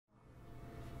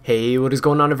Hey, what is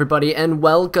going on everybody, and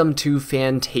welcome to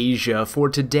Fantasia. For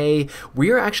today,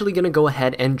 we are actually going to go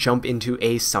ahead and jump into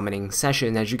a summoning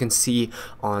session, as you can see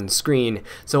on screen.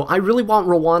 So I really want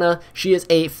Roana. She is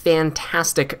a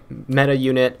fantastic meta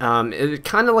unit,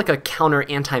 kind of like a counter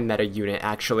anti-meta unit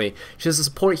actually. She's a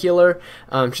support healer,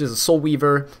 she's a soul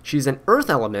weaver, she's an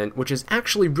earth element, which is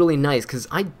actually really nice because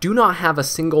I do not have a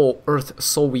single earth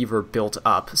soul weaver built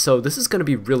up. So this is going to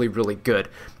be really good,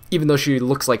 even though she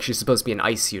looks like she's supposed to be an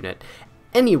ice unit.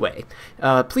 Anyway,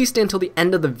 please stay until the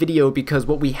end of the video because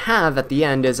what we have at the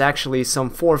end is actually some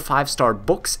 4 or 5-star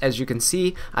books. As you can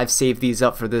see, I've saved these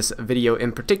up for this video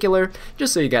in particular,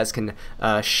 just so you guys can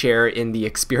share in the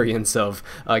experience of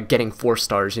getting 4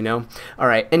 stars, you know?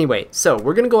 Alright, anyway, so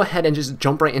we're going to go ahead and just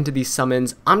jump right into these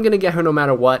summons. I'm going to get her no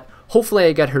matter what. Hopefully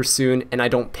I get her soon and I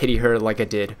don't pity her like I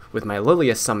did with my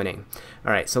Lilia summoning.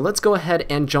 Alright, so let's go ahead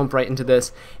and jump right into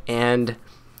this, and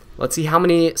let's see how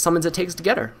many summons it takes to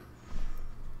get her.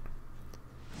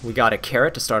 We got a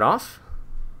Carrot to start off,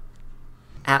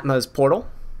 Atma's Portal,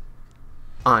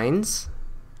 Ainz,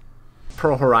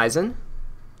 Pearl Horizon,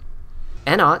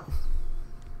 Enot,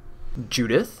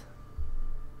 Judith,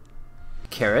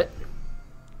 Carrot,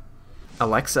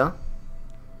 Alexa,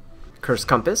 Curse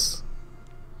Compass,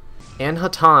 and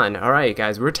Hatan. Alright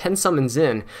guys, we're 10 summons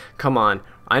in. Come on,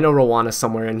 I know Roana's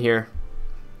somewhere in here.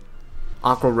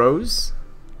 Aqua Rose,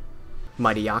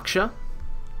 Mighty Yaksha,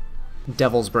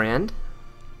 Devil's Brand,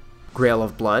 Grail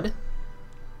of Blood,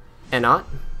 Enot,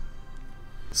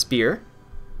 Spear,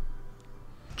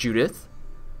 Judith.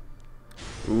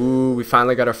 Ooh, we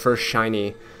finally got our first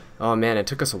shiny. Oh man, it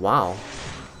took us a while.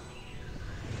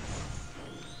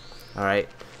 Alright,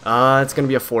 it's gonna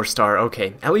be a 4-star.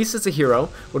 Okay, at least it's a hero.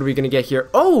 What are we gonna get here?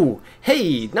 Oh,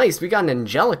 hey, nice, we got an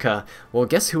Angelica. Well,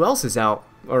 guess who else is out,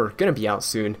 or gonna be out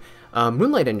soon?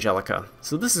 Moonlight Angelica.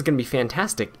 So this is going to be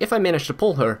fantastic if I manage to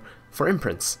pull her for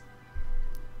imprints.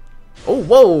 Oh,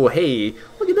 whoa, hey,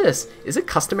 look at this. Is it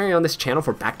customary on this channel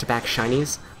for back-to-back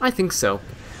shinies? I think so.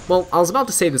 Well, I was about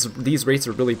to say these rates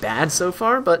are really bad so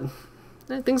far, but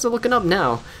things are looking up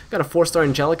now. Got a 4-star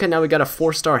Angelica, now we got a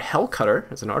 4-star Hellcutter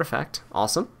as an artifact.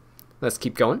 Awesome. Let's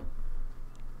keep going.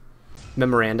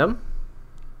 Memorandum.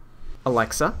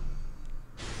 Alexa.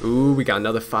 Ooh, we got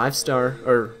another 5-star,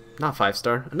 or not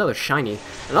 5-star, another shiny,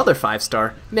 another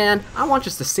 5-star. Man, I want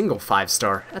just a single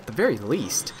 5-star, at the very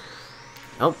least.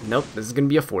 Oh, nope, this is going to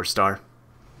be a 4-star.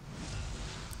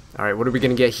 Alright, what are we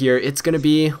going to get here? It's going to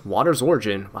be Water's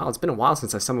Origin. Wow, it's been a while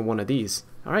since I summoned one of these.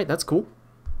 Alright, that's cool.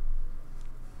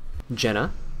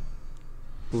 Jenna.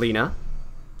 Lena.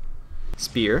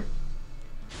 Spear.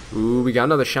 Ooh, we got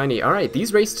another shiny. Alright,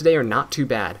 these rates today are not too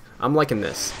bad. I'm liking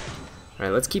this.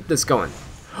 Alright, let's keep this going.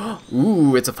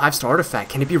 Ooh, it's a 5-star artifact.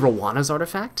 Can it be Roana's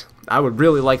artifact? I would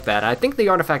really like that. I think the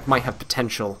artifact might have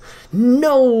potential.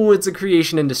 No, it's a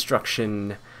creation and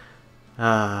destruction.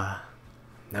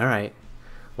 Alright.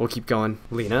 We'll keep going.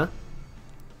 Lena.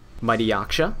 Mighty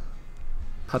Yaksha.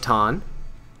 Hatan.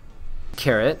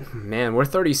 Carrot. Man, we're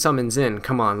 30 summons in.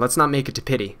 Come on, let's not make it to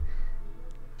pity.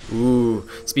 Ooh,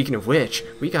 speaking of which,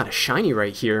 we got a shiny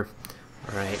right here.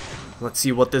 Alright, let's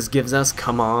see what this gives us.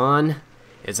 Come on.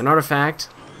 It's an artifact.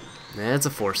 It's a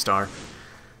 4-star.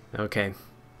 Okay.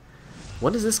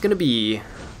 What is this gonna be?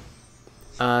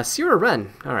 Sierra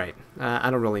Wren. Alright. I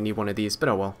don't really need one of these, but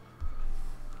oh well.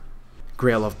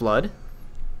 Grail of Blood.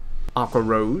 Aqua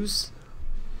Rose.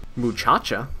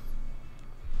 Muchacha.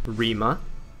 Rima.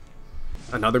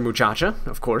 Another Muchacha,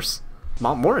 of course.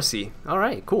 Montmorency.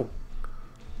 Alright, cool.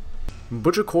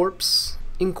 Butcher Corpse.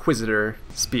 Inquisitor.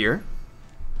 Spear.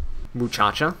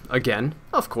 Muchacha. Again,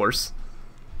 of course.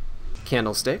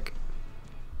 Candlestick.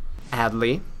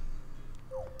 Adley.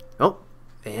 Oh,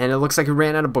 and it looks like we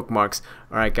ran out of bookmarks.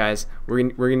 Alright guys, we're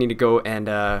gonna need to go and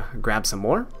grab some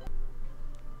more.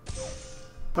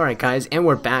 Alright guys, and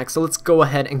we're back, so let's go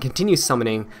ahead and continue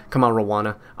summoning. Come on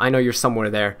Roana, I know you're somewhere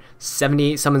there.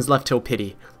 78 summons left till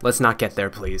pity. Let's not get there,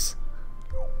 please.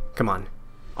 Come on.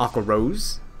 Aqua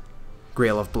Rose.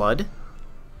 Grail of Blood.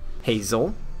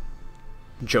 Hazel.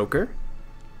 Joker.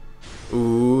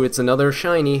 Ooh, it's another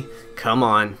shiny. Come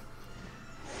on.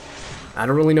 I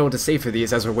don't really know what to say for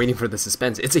these as we're waiting for the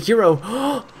suspense. It's a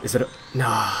hero! Is it a...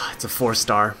 No, it's a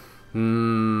 4-star.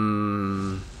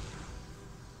 No,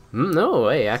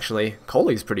 hey, actually,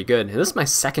 Coley's pretty good. This is my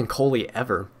second Coley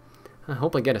ever. I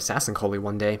hope I get Assassin Coley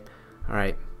one day.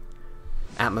 Alright.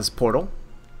 Atma's Portal.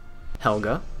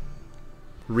 Helga.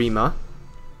 Rima.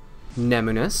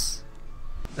 Nemunus.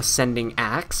 Ascending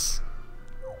Axe.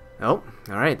 Oh,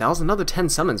 alright, that was another 10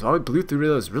 summons. Wow, we blew through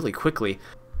those really quickly.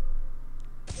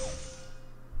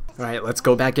 Alright, let's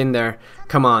go back in there.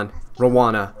 Come on,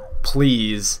 Roana.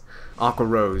 Please. Aqua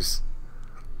Rose.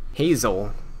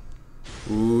 Hazel.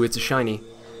 Ooh, it's a shiny.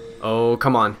 Oh,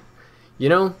 come on. You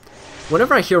know,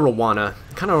 whenever I hear Roana,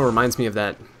 it kind of reminds me of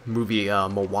that movie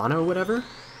Moana or whatever.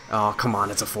 Oh, come on,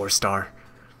 it's a 4-star.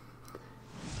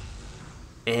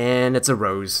 And it's a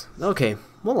rose. Okay,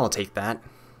 well, I'll take that.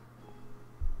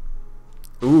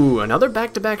 Ooh, another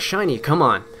back-to-back shiny. Come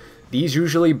on. These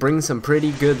usually bring some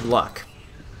pretty good luck.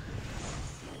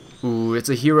 Ooh, it's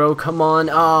a hero. Come on.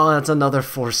 Oh, that's another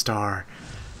 4-star.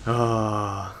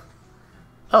 Oh.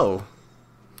 Oh.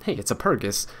 Hey, it's a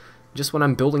Purgus. Just when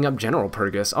I'm building up General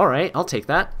Purgus. Alright, I'll take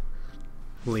that.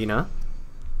 Lena.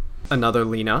 Another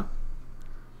Lena.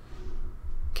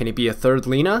 Can it be a third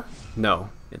Lena? No,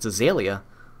 it's Azalea.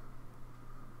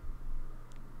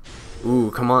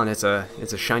 Ooh, come on, it's a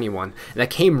shiny one.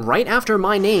 That came right after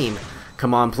my name.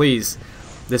 Come on, please.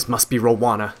 This must be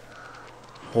Roana.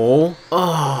 Oh,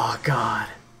 God.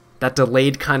 That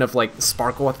delayed kind of like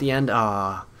sparkle at the end.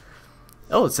 Oh,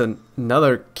 it's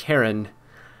another Karen.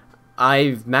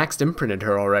 I've maxed imprinted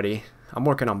her already. I'm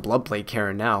working on Bloodblade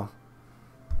Karen now.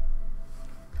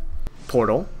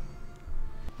 Portal.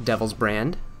 Devil's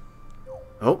Brand.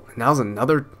 Oh, now's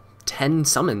another 10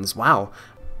 summons. Wow.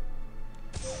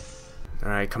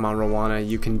 Alright, come on, Roana.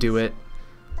 You can do it.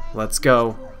 Let's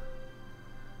go.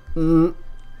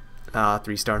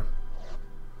 3-star.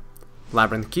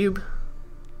 Labyrinth Cube.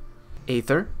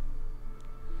 Aether.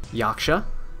 Yaksha.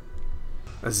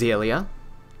 Azalea.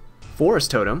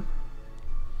 Forest Totem.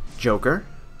 Joker.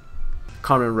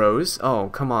 Carmen Rose. Oh,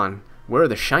 come on. Where are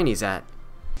the shinies at?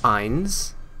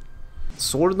 Ainz.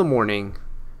 Sword of the Morning.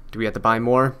 Do we have to buy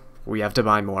more? We have to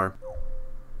buy more.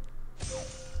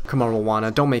 Come on,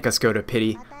 Roana, don't make us go to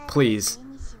pity. Please.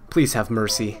 Please have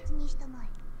mercy.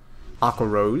 Aqua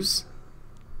Rose.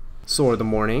 Sword of the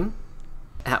Morning.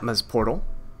 Atma's Portal.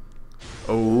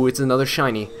 Oh, it's another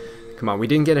shiny. Come on, we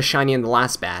didn't get a shiny in the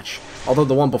last batch. Although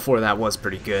the one before that was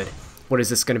pretty good. What is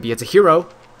this going to be? It's a hero.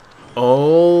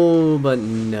 Oh, but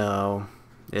no.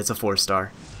 It's a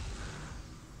 4-star.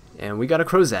 And we got a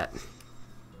Crozet.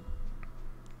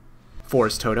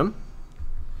 Forest Totem.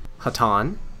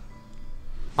 Hatan.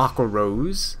 Aqua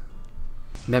Rose.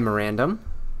 Memorandum.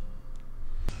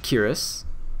 Kiris.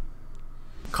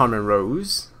 Carmen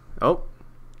Rose. Oh.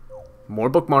 More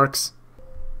bookmarks.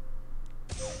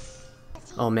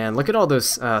 Oh man, look at all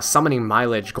those summoning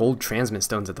mileage gold transmit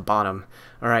stones at the bottom.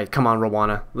 Alright, come on,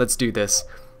 Roana. Let's do this.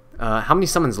 How many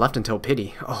summons left until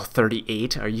pity? Oh,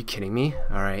 38? Are you kidding me?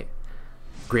 Alright.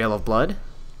 Grail of Blood.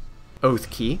 Oath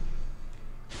Key.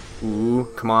 Ooh,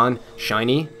 come on.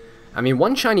 Shiny. I mean,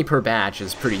 1 shiny per batch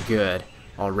is pretty good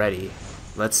already.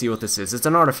 Let's see what this is. It's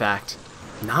an artifact.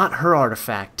 Not her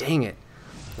artifact. Dang it.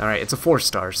 Alright, it's a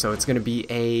 4-star, so it's going to be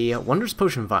a Wondrous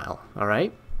Potion Vial.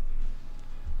 Alright.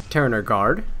 Terraner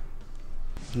Guard.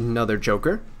 Another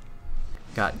Joker.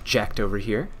 Got Jacked over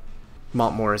here.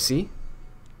 Montmorency.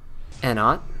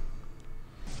 Enot.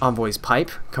 Envoy's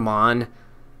Pipe. Come on.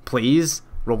 Please.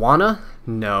 Roana?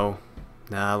 No.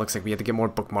 Nah, looks like we have to get more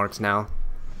bookmarks now.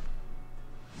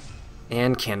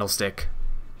 And Candlestick.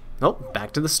 Oh,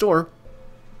 back to the store.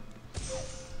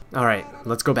 Alright,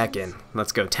 let's go back in.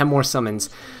 Let's go. 10 more summons.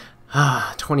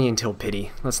 20 until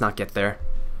pity. Let's not get there.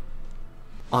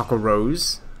 Aqua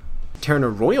Rose.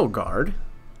 Terraner Royal Guard.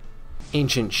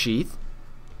 Ancient Sheath.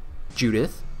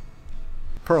 Judith.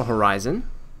 Pearl Horizon.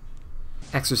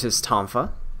 Exorcist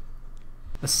Tonfa.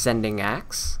 Ascending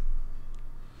Axe.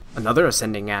 Another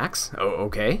Ascending Axe. Oh,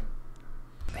 okay.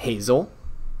 Hazel.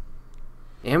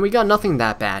 And we got nothing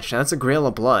that batch. That's a Grail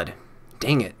of Blood.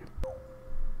 Dang it.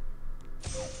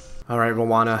 Alright,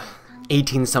 Roana.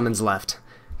 18 summons left.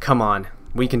 Come on.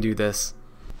 We can do this.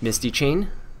 Misty Chain.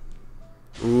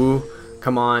 Ooh,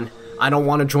 come on. I don't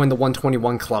want to join the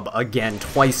 121 club again,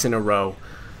 twice in a row.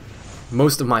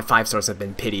 Most of my 5-stars have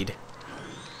been pitied.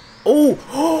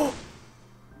 Oh!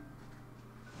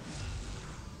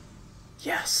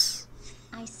 Yes.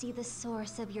 I see the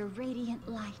source of your radiant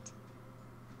light.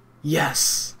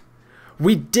 Yes.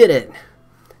 We did it.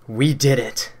 We did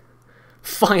it.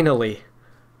 Finally.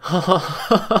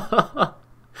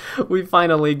 We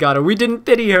finally got her. We didn't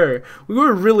pity her. We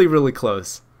were really, really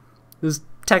close. This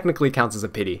technically counts as a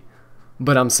pity.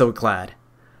 But I'm so glad.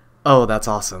 Oh, that's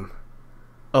awesome.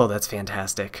 Oh, that's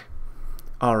fantastic.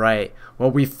 Alright. Well,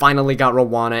 we finally got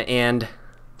Roana, and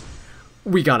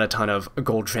we got a ton of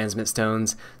gold transmit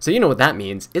stones. So you know what that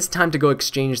means. It's time to go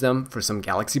exchange them for some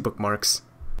galaxy bookmarks.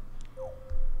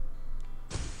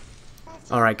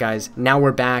 Alright guys, now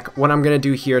we're back. What I'm going to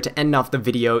do here to end off the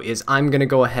video is I'm going to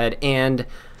go ahead and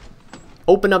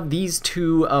open up these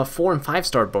two 4 and 5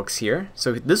 star books here.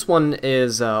 So this one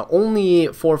is only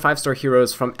 4 or 5 star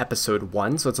heroes from episode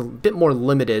 1, so it's a bit more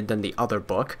limited than the other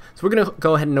book. So we're gonna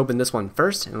go ahead and open this one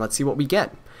first, and let's see what we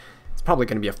get. It's probably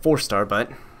gonna be a 4 star,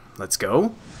 but let's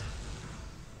go.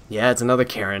 Yeah, it's another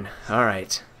Karen.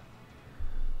 Alright.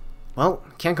 Well,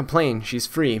 can't complain, she's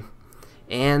free.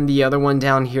 And the other one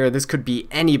down here, this could be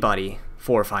anybody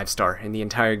 4 or 5 star in the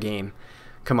entire game.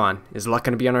 Come on, is luck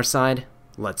gonna be on our side?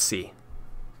 Let's see.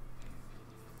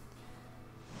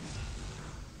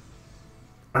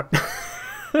 Are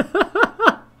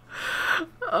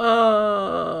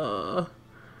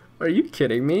you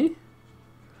kidding me?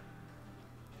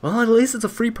 Well, at least it's a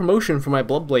free promotion for my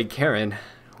Bloodblade Karen.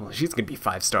 Well, she's gonna be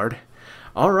 5-starred.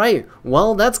 Alright,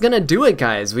 well, that's gonna do it,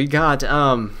 guys. We got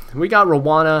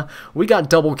Roana, we got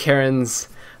double Karens,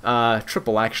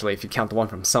 triple actually if you count the one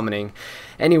from summoning.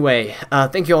 Anyway,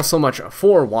 thank you all so much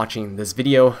for watching this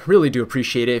video. Really do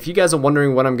appreciate it. If you guys are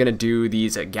wondering when I'm gonna do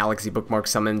these Galaxy Bookmark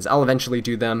summons, I'll eventually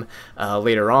do them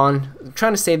later on. I'm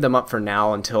trying to save them up for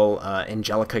now until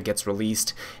Angelica gets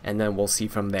released, and then we'll see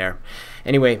from there.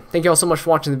 Anyway, thank you all so much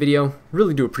for watching the video.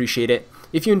 Really do appreciate it.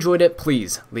 If you enjoyed it,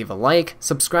 please leave a like,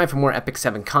 subscribe for more Epic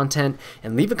 7 content,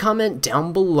 and leave a comment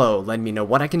down below letting me know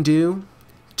what I can do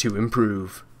to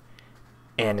improve.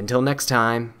 And until next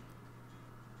time,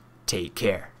 take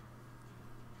care.